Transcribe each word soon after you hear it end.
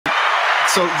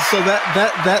So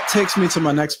that takes me to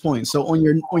my next point. So on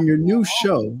your new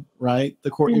show, right, the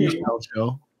Courtney Michelle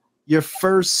show, your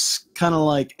first kind of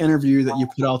like interview that you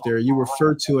put out there, you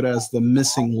refer to it as the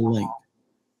missing link.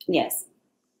 Yes.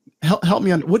 Help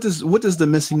me on what does the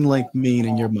missing link mean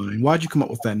in your mind? Why'd you come up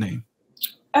with that name?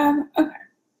 Okay.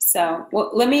 So,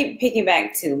 well, let me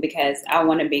piggyback too, because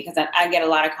I get a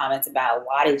lot of comments about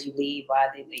why did you leave? Why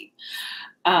did you leave?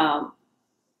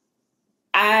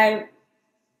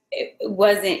 It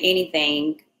wasn't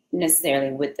anything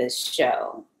necessarily with the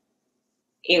show.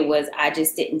 It was, I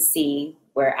just didn't see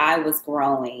where I was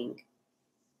growing,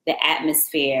 the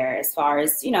atmosphere, as far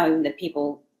as, even the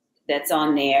people that's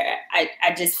on there.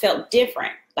 I just felt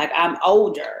different. Like, I'm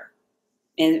older.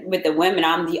 And with the women,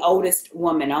 I'm the oldest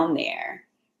woman on there.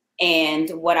 And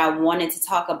what I wanted to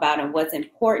talk about and what's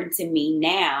important to me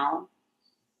now,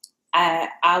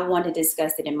 I want to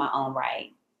discuss it in my own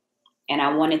right. And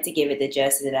I wanted to give it the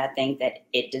justice that I think that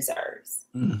it deserves.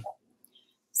 Mm.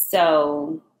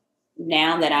 So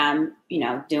now that I'm,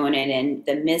 doing it in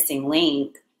the missing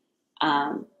link,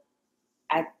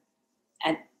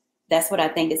 that's what I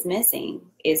think is missing,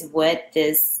 is what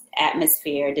this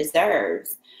atmosphere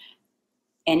deserves.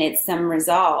 And it's some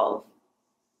resolve.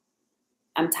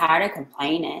 I'm tired of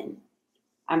complaining.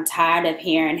 I'm tired of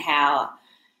hearing how,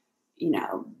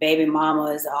 baby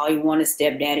mamas, all you want is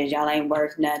stepdaddies. Y'all ain't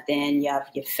worth nothing. You're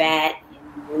fat.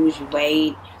 You lose your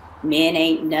weight. Men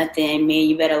ain't nothing. Men,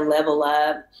 you better level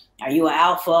up. Are you an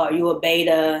alpha? Are you a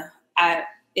beta?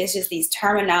 It's just these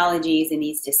terminologies and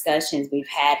these discussions we've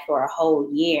had for a whole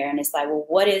year. And it's like, well,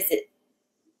 what is it?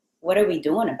 What are we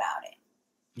doing about it?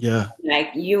 Yeah. Like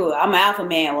I'm an alpha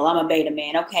man. Well, I'm a beta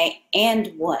man. Okay.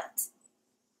 And what?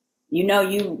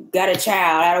 You got a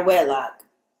child out of wedlock.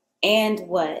 And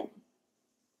what?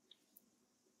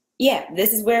 Yeah,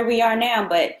 this is where we are now,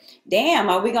 but damn,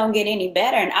 are we going to get any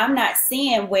better? And I'm not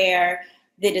seeing where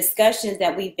the discussions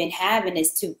that we've been having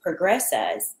is to progress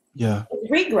us. Yeah.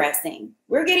 It's regressing.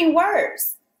 We're getting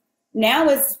worse. Now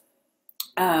it's,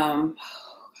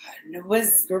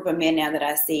 what's this group of men now that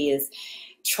I see is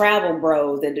travel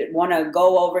bros that want to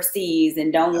go overseas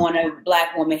and don't want a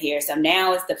black woman here. So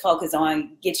now it's the focus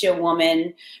on get your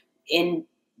woman in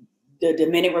the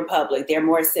Dominican Republic. They're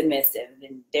more submissive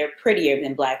and they're prettier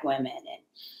than black women. And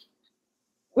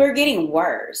we're getting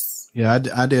worse. Yeah,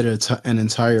 I did an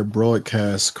entire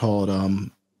broadcast called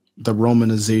the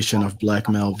Romanization of Black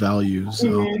Male Values.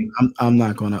 Mm-hmm. I'm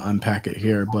not going to unpack it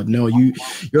here, but no,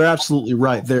 you're absolutely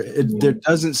right. There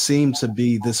doesn't seem to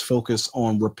be this focus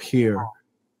on repair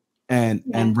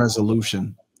and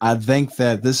resolution. I think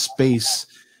that this space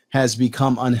has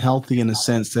become unhealthy in the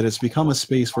sense that it's become a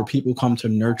space where people come to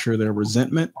nurture their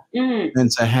resentment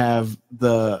and to have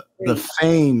the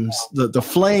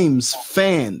flames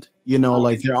fanned.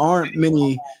 Like there aren't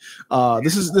many.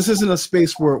 This isn't a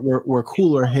space where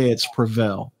cooler heads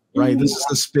prevail, right? Mm-hmm. This is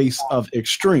a space of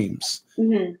extremes.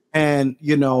 Mm-hmm. And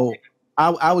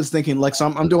I was thinking, like, so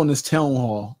I'm doing this town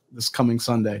hall this coming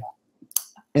Sunday,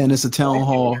 and it's a town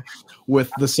hall with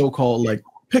the so-called like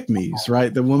pick-me's,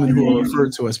 right? The women who are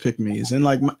referred to as pick-me's. And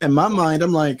like in my mind,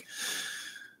 I'm like,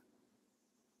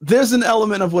 there's an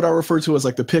element of what I refer to as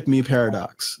like the pick-me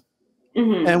paradox.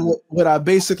 Mm-hmm. And what I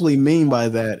basically mean by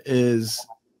that is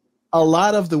a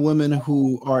lot of the women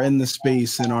who are in the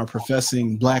space and are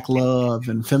professing Black love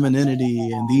and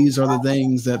femininity, and these are the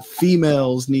things that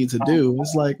females need to do.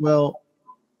 It's like, well,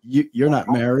 you're not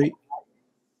married.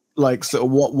 Like, so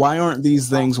why aren't these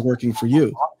things working for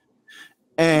you?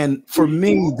 And for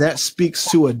me, that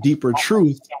speaks to a deeper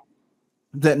truth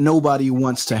that nobody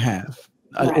wants to have,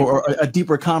 or a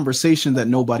deeper conversation that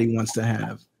nobody wants to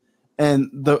have.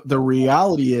 And the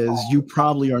reality is you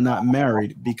probably are not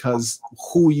married because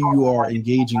who you are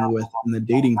engaging with in the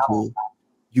dating pool,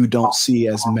 you don't see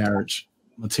as marriage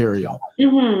material.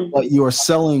 Mm-hmm. But you are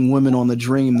selling women on the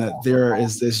dream that there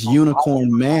is this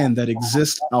unicorn man that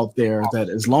exists out there, that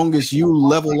as long as you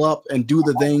level up and do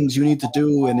the things you need to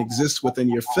do and exist within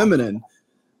your feminine,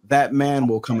 that man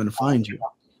will come and find you.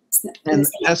 And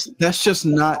that's just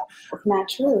not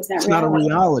true. It's not a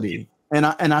reality. And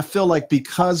I feel like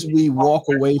because we walk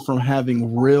away from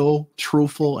having real,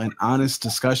 truthful, and honest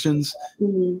discussions,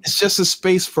 it's just a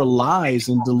space for lies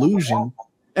and delusion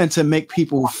and to make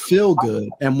people feel good.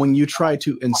 And when you try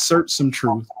to insert some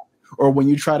truth, or when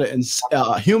you try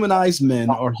to humanize men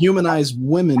or humanize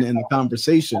women in the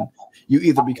conversation, you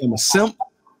either become a simp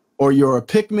or you're a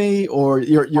pick-me or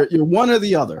you're one or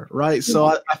the other, right? So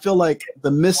I feel like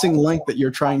the missing link that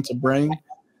you're trying to bring,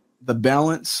 the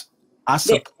balance, I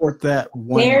support that.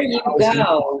 There you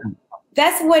go.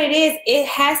 That's what it is. It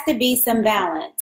has to be some balance.